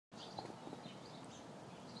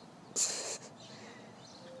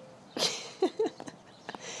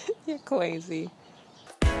You're crazy.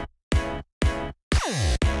 Good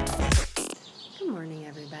morning,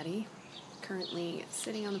 everybody. Currently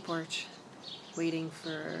sitting on the porch waiting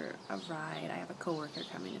for a ride. I have a coworker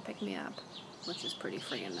coming to pick me up, which is pretty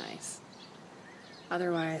friggin' nice.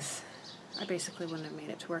 Otherwise, I basically wouldn't have made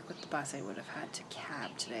it to work with the bus. I would have had to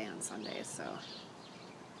cab today on Sundays, so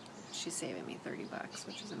she's saving me $30,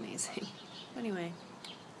 which is amazing. Anyway,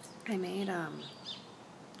 I made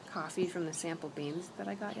coffee from the sample beans that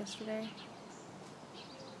I got yesterday.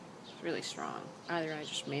 It's really strong. Either I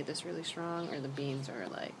just made this really strong or the beans are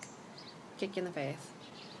like kick you in the face.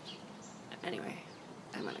 Anyway,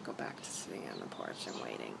 I'm gonna go back to sitting on the porch and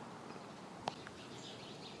waiting.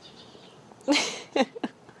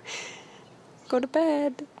 Go to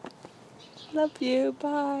bed. Love you.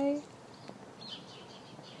 Bye.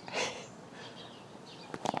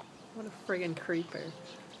 What a friggin' creeper.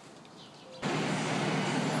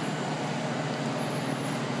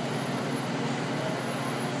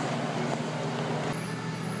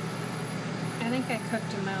 I think I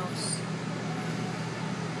cooked a mouse.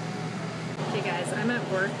 Okay guys, I'm at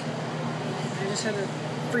work. I just had the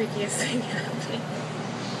freakiest thing happen.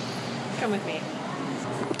 Come with me.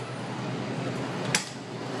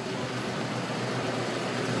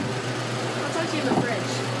 I'll talk to you in the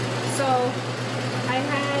fridge. So,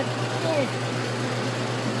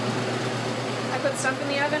 I put stuff in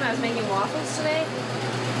the oven. I was making waffles today.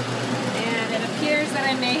 And it appears that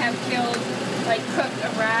I may have killed, like cooked a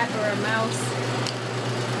rat or a mouse.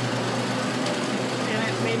 And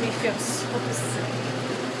it made me feel so sick.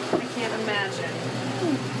 I can't imagine.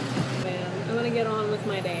 Man, I'm gonna get on with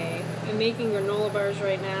my day. I'm making granola bars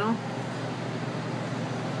right now.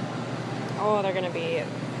 Oh, they're gonna be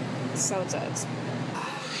so good.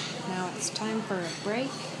 Now it's time for a break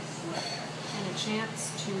and a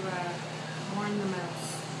chance to warn the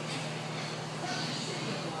mouse.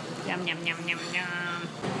 Yum, yum, yum, yum, yum.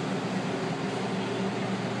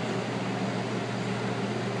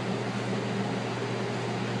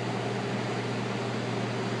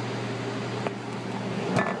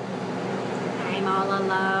 I'm all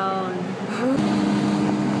alone.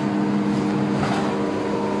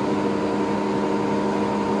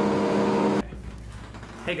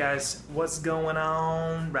 Hey guys, what's going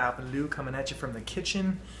on? Ralph and Lou coming at you from the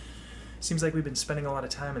kitchen. Seems like we've been spending a lot of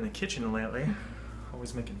time in the kitchen lately.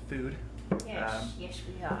 Always making food. Yes, yes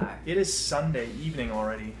we are. It is Sunday evening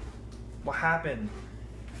already. What happened?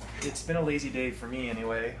 It's been a lazy day for me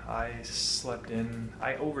anyway. I slept in.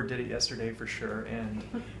 I overdid it yesterday for sure, and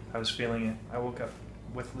I was feeling it. I woke up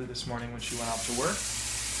with Lou this morning when she went off to work.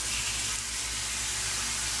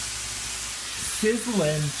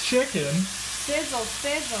 Sizzling chicken. Sizzle,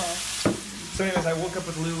 sizzle. So anyways, I woke up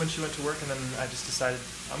with Lou when she went to work, and then I just decided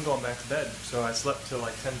I'm going back to bed. So I slept till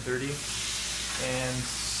like 10:30 and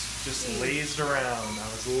just lazed around. I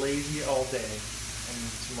was lazy all day, and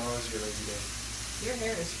tomorrow's your lazy day. Your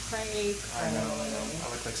hair is cray. I know.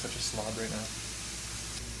 I look like such a slob right now.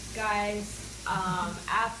 Guys,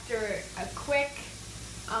 after a quick,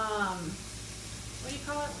 what do you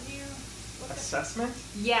call it when you look Assessment?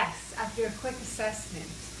 Yes, after a quick assessment.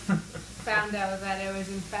 Found out that it was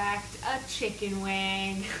in fact a chicken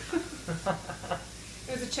wing.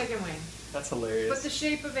 It was a chicken wing. That's hilarious. But the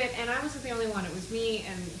shape of it, and I wasn't the only one, it was me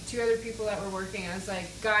and two other people that were working. I was like,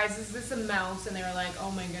 guys, is this a mouse? And they were like,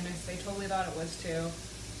 oh my goodness, they totally thought it was too.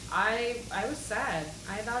 I was sad.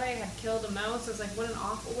 I thought I had killed a mouse. I was like, what an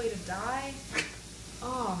awful way to die.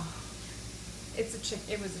 Oh, it was a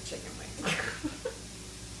chicken wing.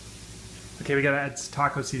 Okay, we gotta add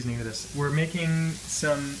taco seasoning to this. We're making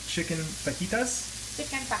some chicken fajitas.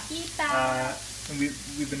 Chicken fajitas. And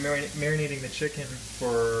we've been marinating the chicken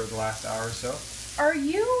for the last hour or so.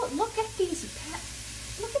 Look at these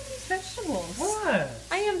vegetables. What?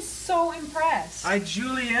 I am so impressed. I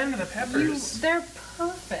julienne the peppers. They're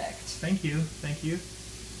perfect. Thank you.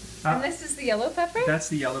 And this is the yellow pepper? That's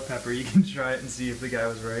the yellow pepper. You can try it and see if the guy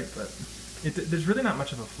was right, but there's really not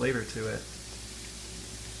much of a flavor to it.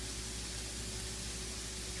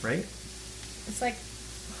 Right? It's like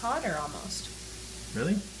hotter almost.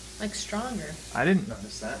 Really? Like stronger. I didn't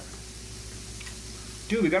notice that.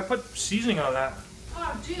 Dude, we gotta put seasoning on that.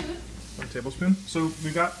 Oh, dude. 1 tablespoon. So we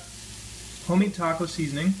got homemade taco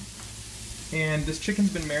seasoning, and this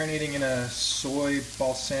chicken's been marinating in a soy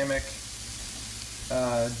balsamic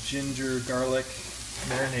ginger garlic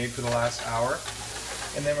marinade for the last hour.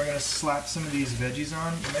 And then we're gonna slap some of these veggies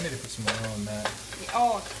on. You might need to put some oil on that.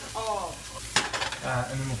 Oh.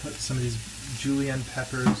 And then we'll put some of these julienne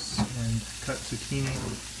peppers and cut zucchini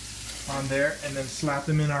on there, and then slap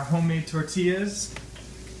them in our homemade tortillas.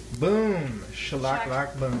 Boom! Shellac,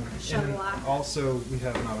 lack, boom. And Shellac. also, we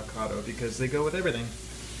have an avocado because they go with everything.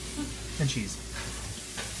 And cheese.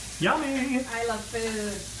 Yummy! I love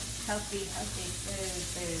food. Healthy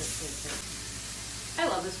food. I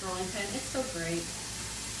love this rolling pin. It's so great.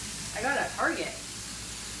 I got it at Target.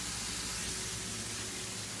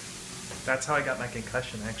 That's how I got my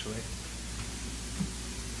concussion, actually.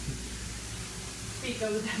 Speak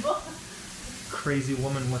of the devil. Crazy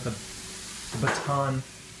woman with a baton.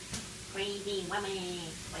 Crazy woman.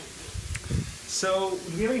 So,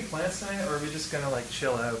 do we have any plans tonight, or are we just gonna like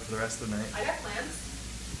chill out for the rest of the night? I got plans.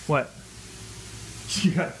 What?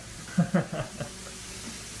 You got. I'm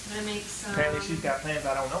gonna make some. Apparently, she's got plans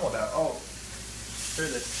I don't know about. Oh, hear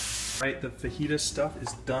this. Right, the fajita stuff is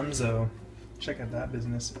donezo. Check out that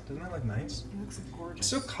business. Doesn't that look nice? It looks gorgeous. It's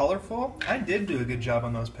so colorful. I did do a good job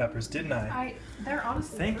on those peppers, didn't I? They're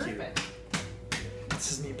honestly Thank perfect. you.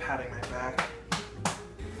 This is me patting my back.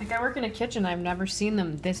 Like, I work in a kitchen. I've never seen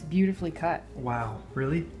them this beautifully cut. Wow,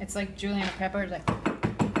 really? It's like julienne pepper. It's like,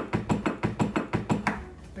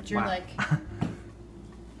 but you're Wow. like,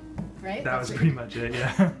 right? That That's was what pretty much it,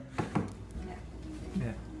 yeah.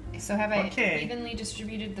 Yeah. So have I Okay. evenly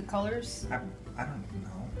distributed the colors? I don't know.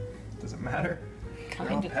 Does it matter?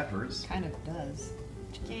 They're all peppers. Kind of does.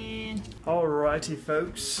 Chicken. Alrighty,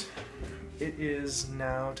 folks. It is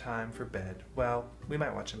now time for bed. Well, we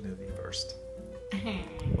might watch a movie first.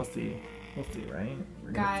 We'll see. We'll see, right?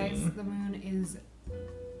 We're gonna Guys, see. the moon is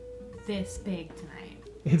this big tonight.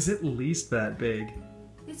 It's at least that big.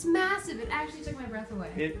 It's massive. It actually took my breath away.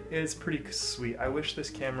 It is pretty sweet. I wish this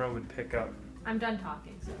camera would pick up. I'm done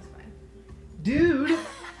talking, so it's fine. Dude!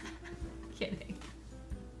 Kidding.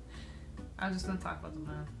 I was just gonna talk about the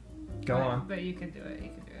moon. Go But- on. But you can do it. You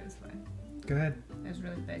can do it. It's fine. Go ahead. It was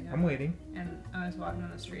really big. I'm waiting. And I was walking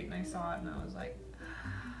on the street and I saw it and I was like,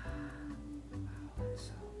 wow, it's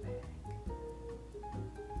so big.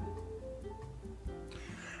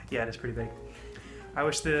 Yeah, it is pretty big. I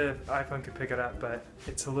wish the iPhone could pick it up, but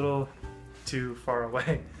it's a little too far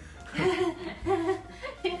away.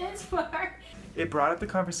 It is far. It brought up the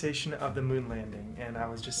conversation of the moon landing, and I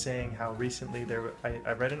was just saying how recently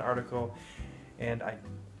I read an article, and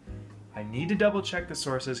I need to double check the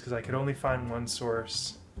sources because I could only find one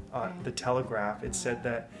source, the Telegraph. It said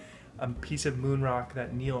that a piece of moon rock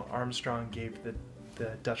that Neil Armstrong gave the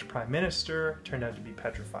Dutch Prime Minister turned out to be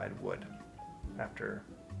petrified wood after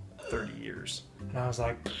 30 years. And I was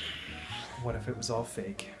like, what if it was all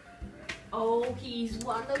fake? Oh, he's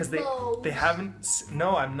one of Because those. they haven't.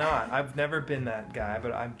 No, I'm not. I've never been that guy,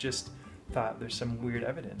 but I've just thought there's some weird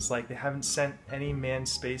evidence. Like they haven't sent any manned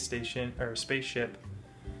space station or spaceship,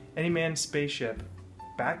 any manned spaceship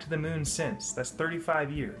back to the moon since. That's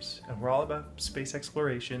 35 years, and we're all about space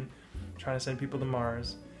exploration, trying to send people to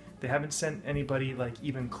Mars. They haven't sent anybody like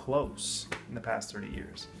even close in the past 30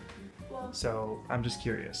 years. Well, So I'm just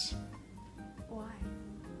curious. why?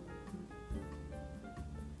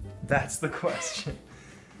 That's the question.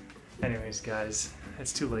 Anyways, guys,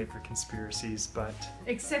 it's too late for conspiracies, but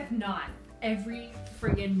Except not. Every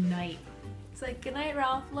friggin' night. It's like, good night,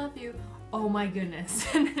 Ralph. Love you. Oh my goodness.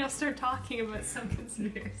 And then I'll start talking about some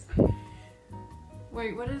conspiracy.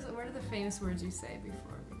 Wait, what are the famous words you say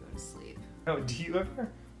before we go to sleep? oh, do you ever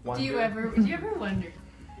wonder? Do you ever wonder?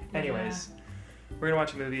 Anyways, we're gonna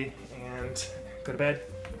watch a movie and go to bed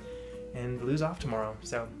and lose off tomorrow.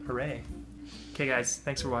 So hooray! Okay, guys,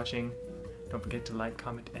 thanks for watching. Don't forget to like,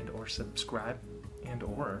 comment, and/or subscribe,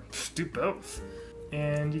 and/or do both.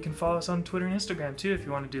 And you can follow us on Twitter and Instagram too if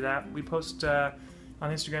you want to do that. We post on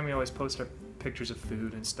Instagram. We always post our pictures of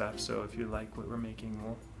food and stuff. So if you like what we're making,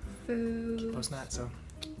 we'll keep posting that. So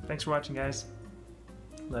thanks for watching, guys.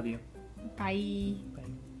 Love you. Bye. Bye.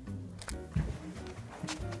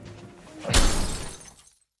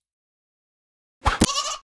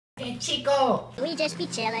 Hey Chico, we just be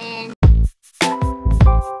chillin'.